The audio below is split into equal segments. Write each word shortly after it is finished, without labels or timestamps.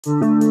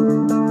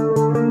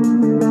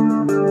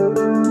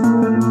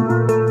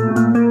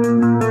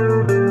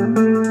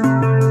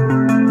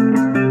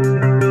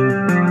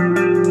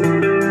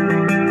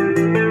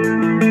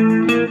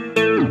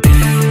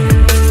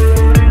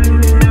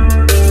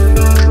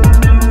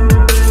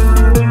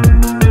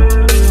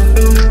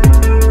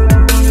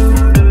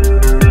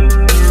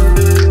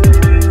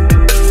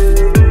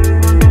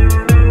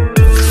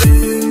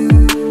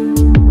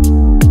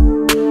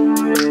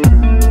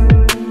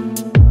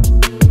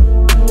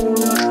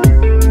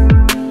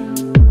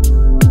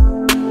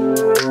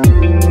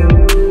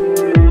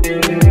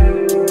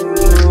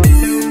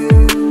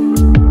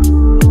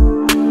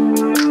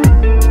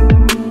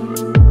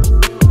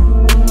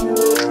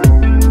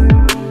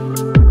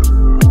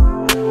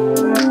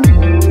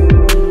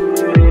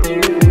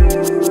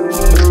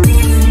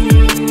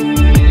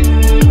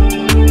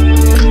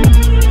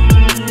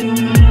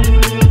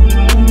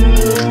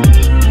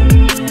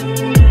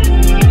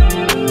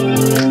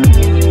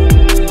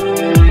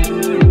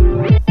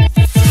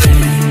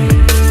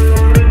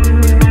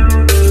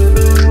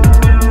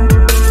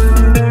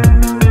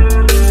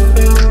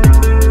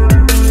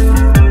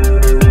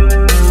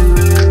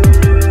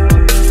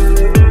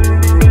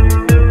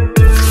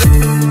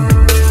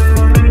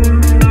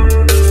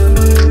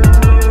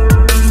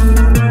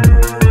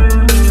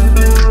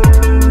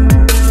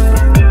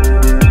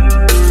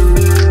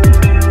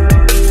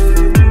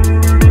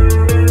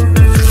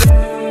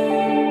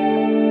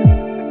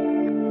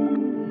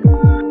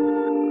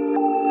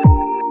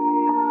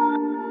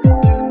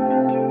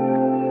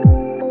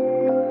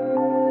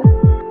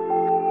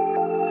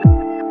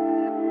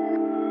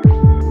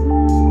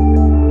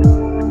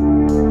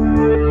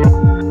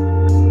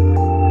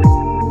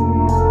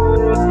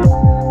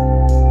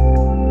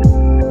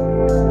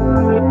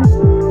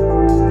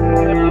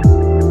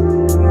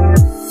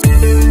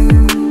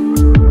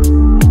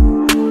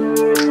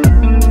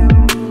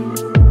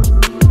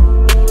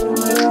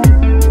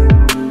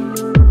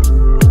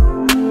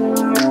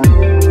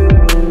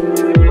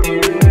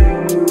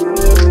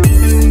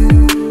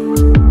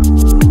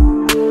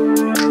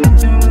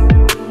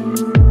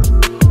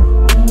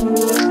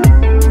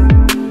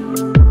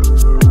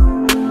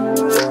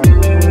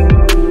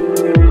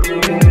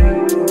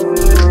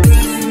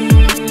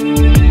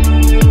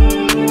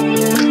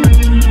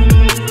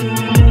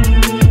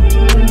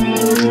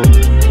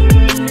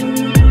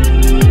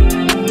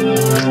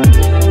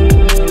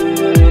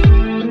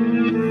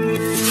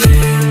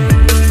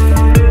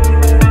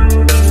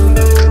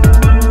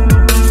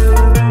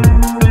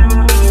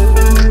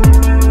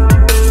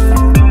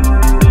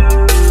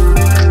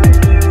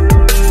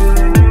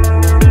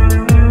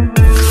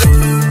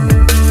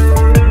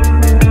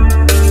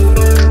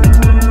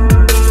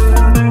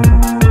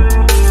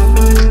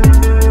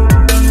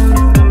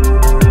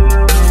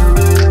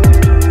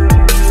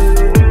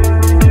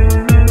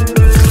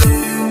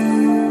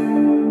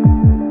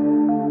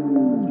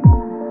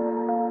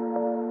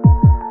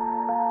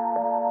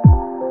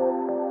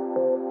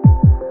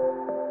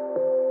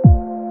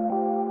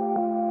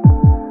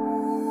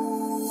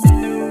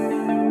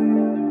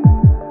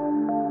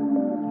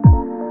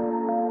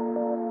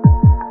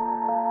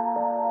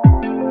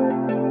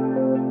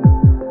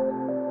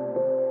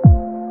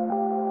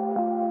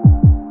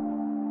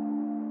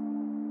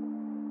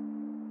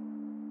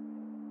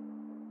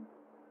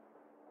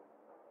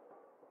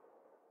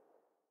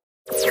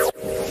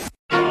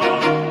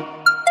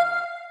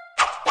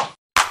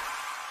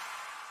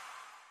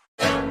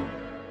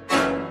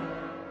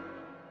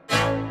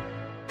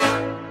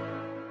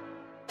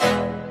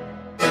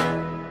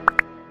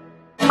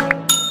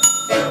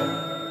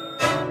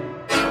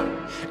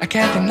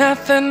can't think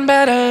nothing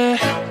better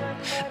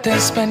than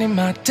spending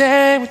my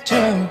day with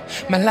you.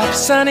 My life is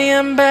sunny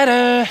and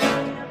better,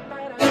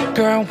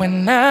 girl,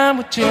 when I'm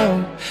with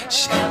you.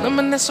 She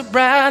illuminates so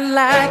bright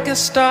like a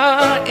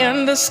star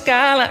in the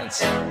skylines.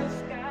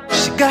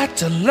 She got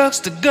the looks,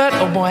 the good,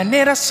 oh boy, I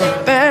need her so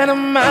bad in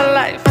my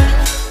life.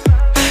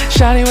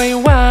 Shawty, where you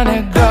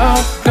wanna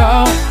go,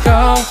 go,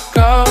 go,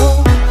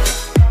 go?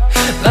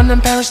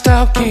 London, Paris,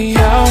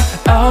 Tokyo,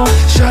 oh,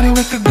 shawty,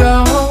 we could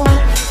go.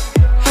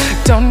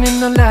 Don't need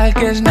no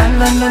luggage, nah,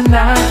 nah, nah,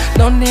 nah.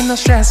 Don't need no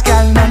stress,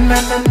 girl, nah,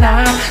 nah, nah,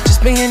 nah.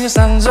 Just me and you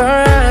sounds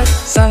alright,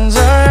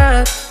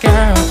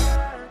 girl.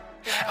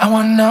 I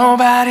want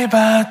nobody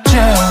but you.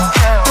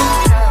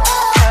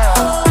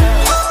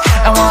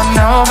 I want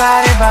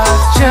nobody but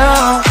you.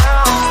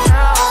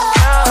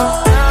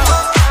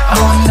 I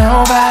want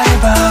nobody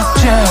but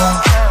you.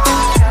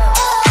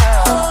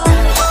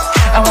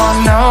 I want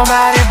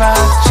nobody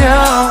but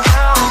you.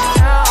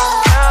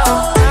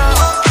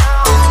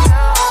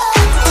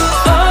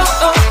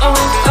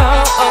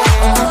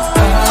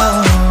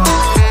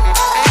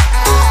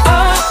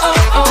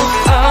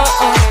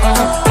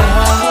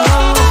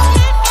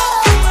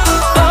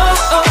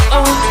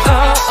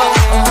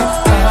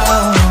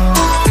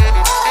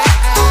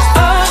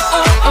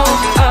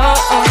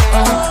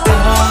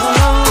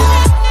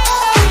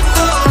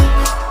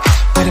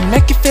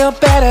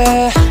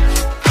 Better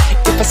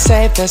if I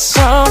say there's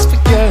songs for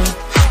you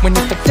when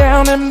you feel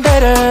down and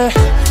better.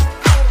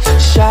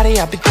 shawty,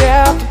 I'll be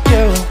there for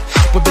you.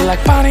 We'll be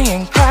like Bonnie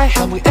and Clyde,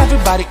 how we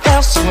everybody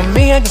else, you and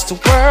me against the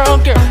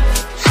world, girl.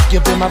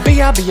 You'll be my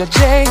B, I'll be your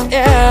J,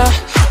 yeah.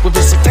 We'll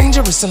be so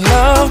dangerous in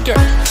love, girl.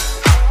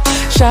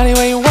 Shawty,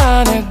 where you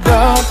wanna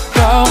go,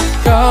 go,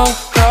 go,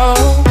 go?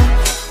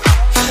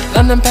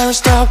 London, Paris,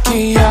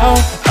 Tokyo,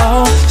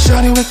 oh.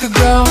 Shawty, we could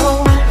go.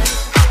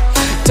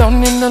 Don't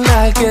need no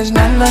luggage,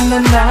 nah, nah, nah,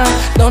 nah.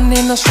 Don't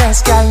need no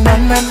stress, gal, nah,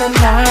 nah, nah,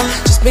 nah.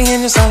 Just me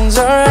and your son's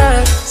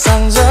alright,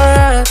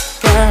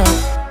 girl.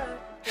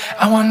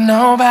 I want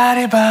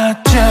nobody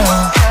but you.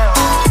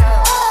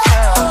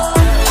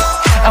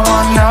 I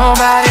want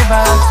nobody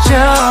but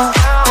you.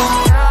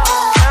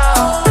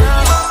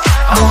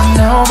 I want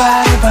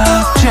nobody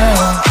but you.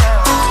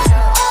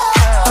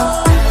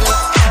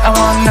 I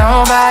want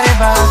nobody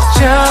but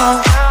you.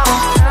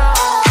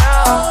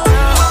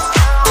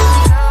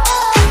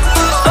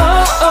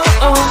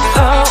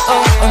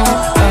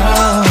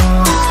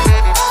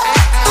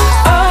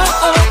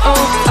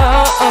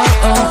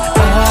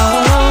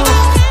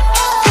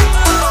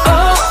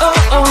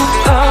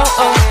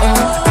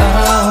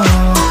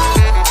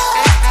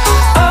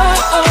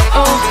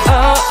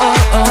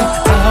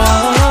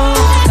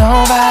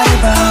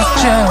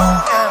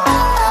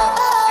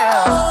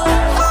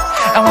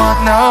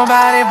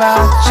 Nobody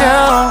but you.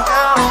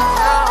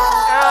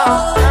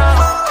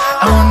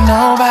 I want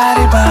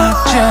nobody but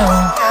you.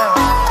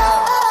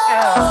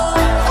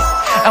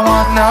 I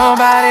want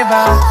nobody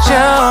but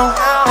you.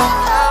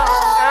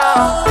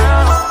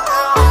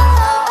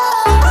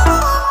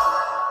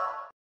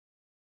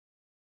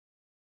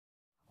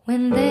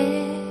 When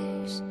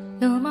there's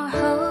no more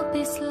hope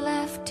is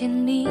left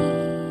in me,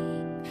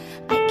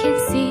 I can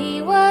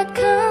see what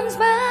comes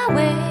my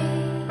way,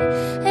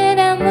 and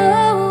I'm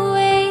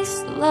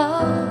always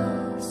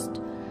lost.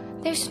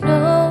 There's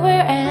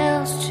nowhere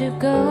else to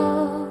go.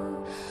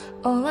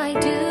 All I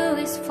do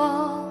is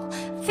fall.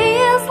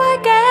 Feels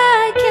like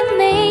I can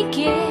make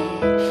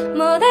it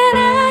more than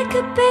I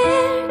could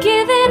bear.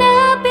 Giving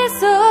up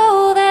is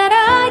all that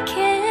I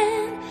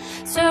can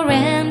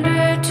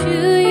surrender to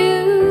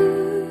you.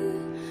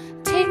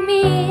 Take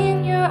me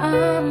in your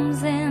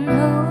arms and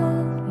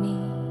hold me.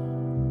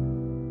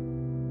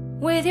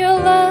 With your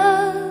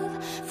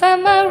love,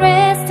 find my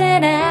rest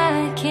and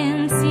I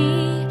can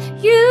see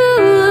you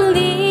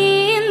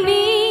lead me.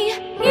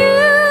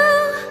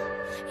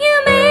 You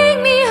make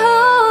me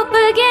whole.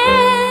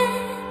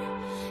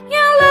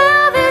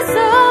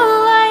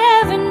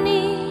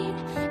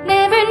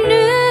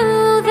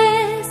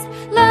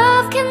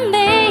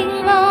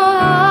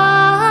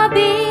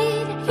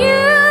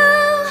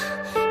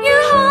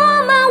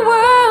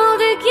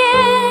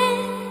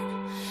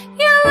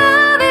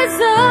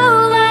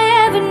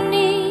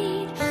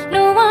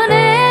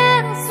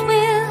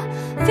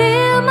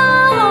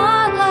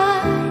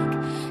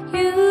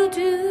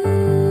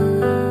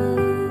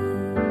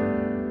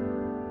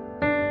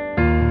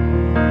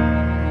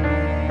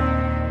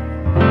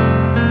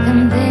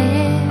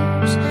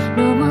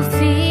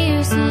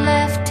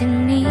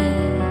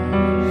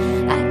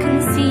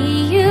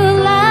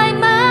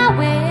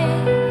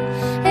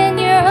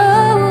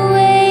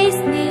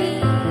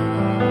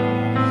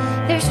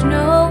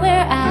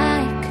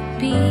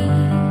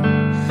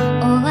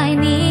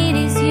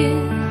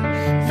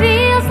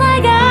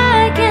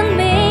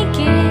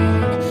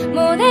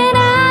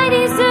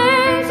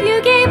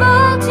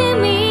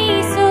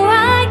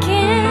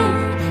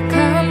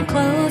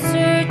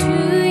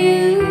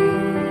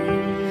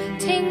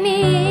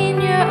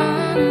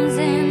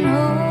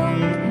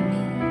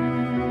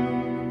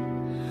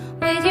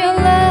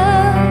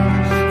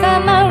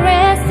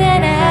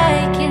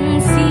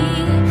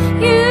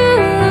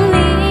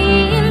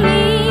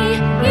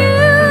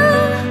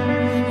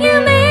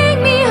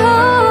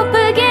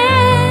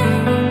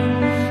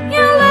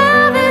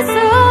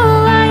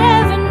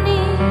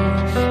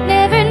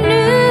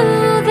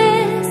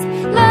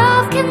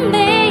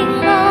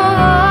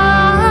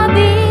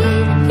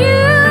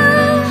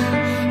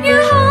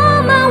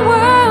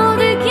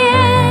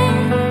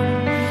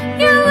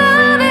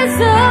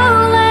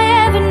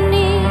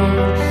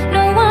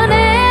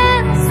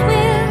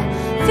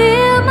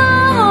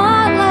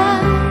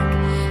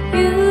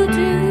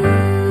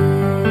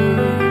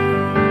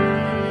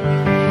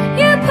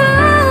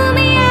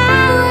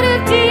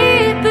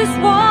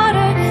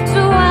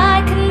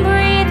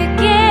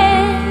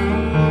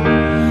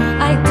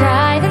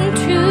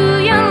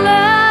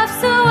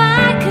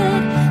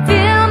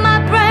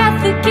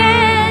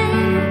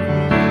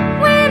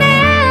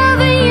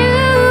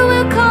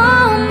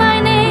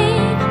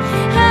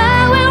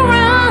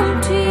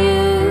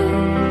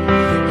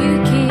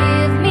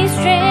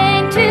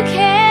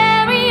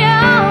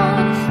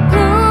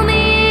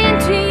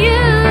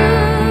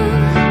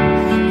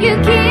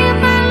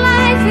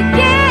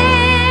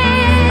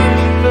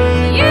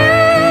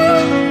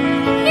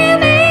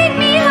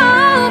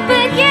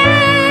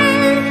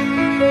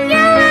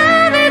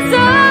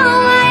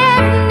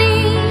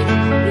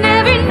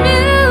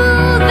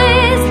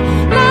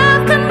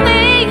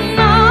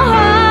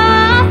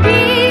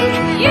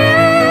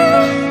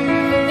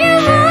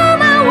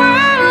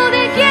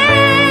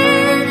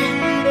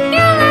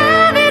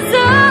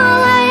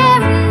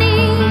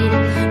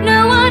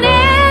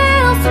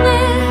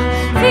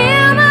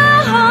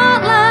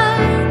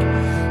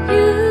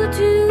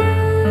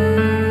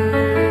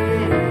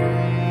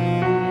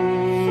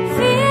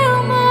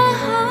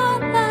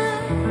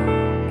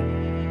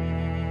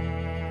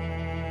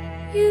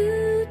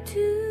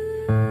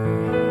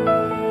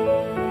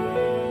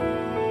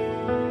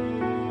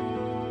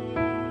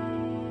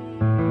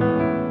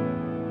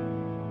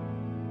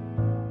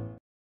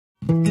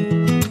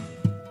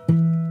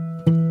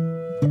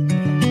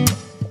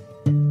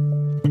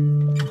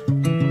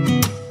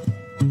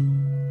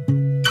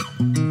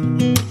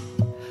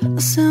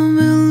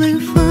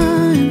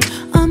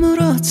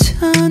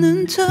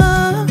 척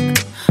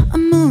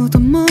아무도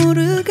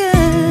모르게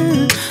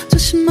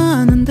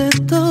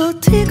조심하는데도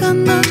티가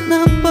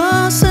났나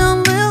봐.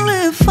 Sound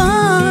really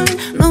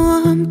fine.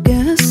 너와 함께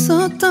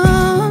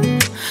했었던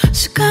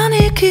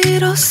시간이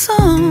길었어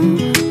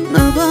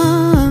나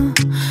봐.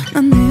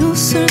 난 네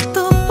옷을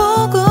또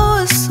보고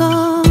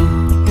있어.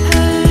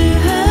 Hey,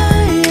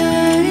 hey,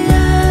 yeah,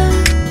 yeah.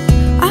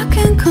 I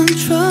can't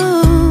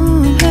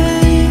control.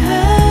 Hey,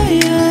 hey,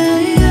 yeah,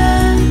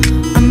 yeah.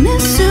 I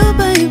miss you,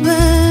 baby.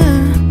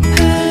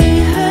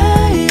 Hey,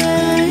 hey,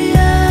 yeah,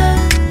 yeah.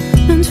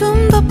 난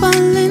좀 더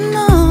빨리 널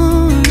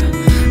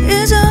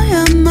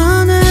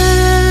잊어야만 해.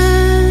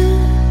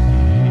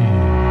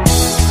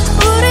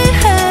 우리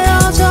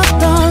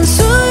헤어졌던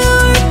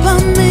수요일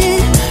밤이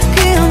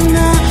기억나.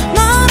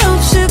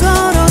 말없이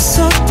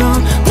걸었었던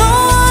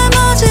너와의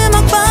마지막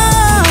밤.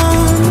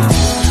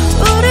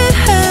 우리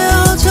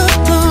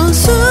헤어졌던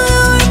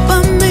수요일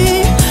밤이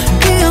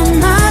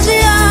기억나지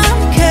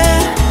않게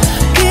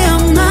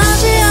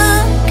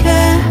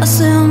I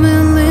sound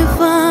really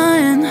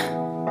fine.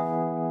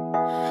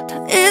 다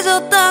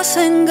잊었다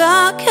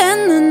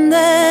생각했는데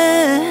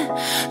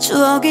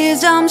추억이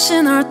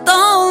잠시 널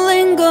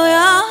떠올린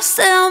거야.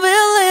 Sound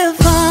really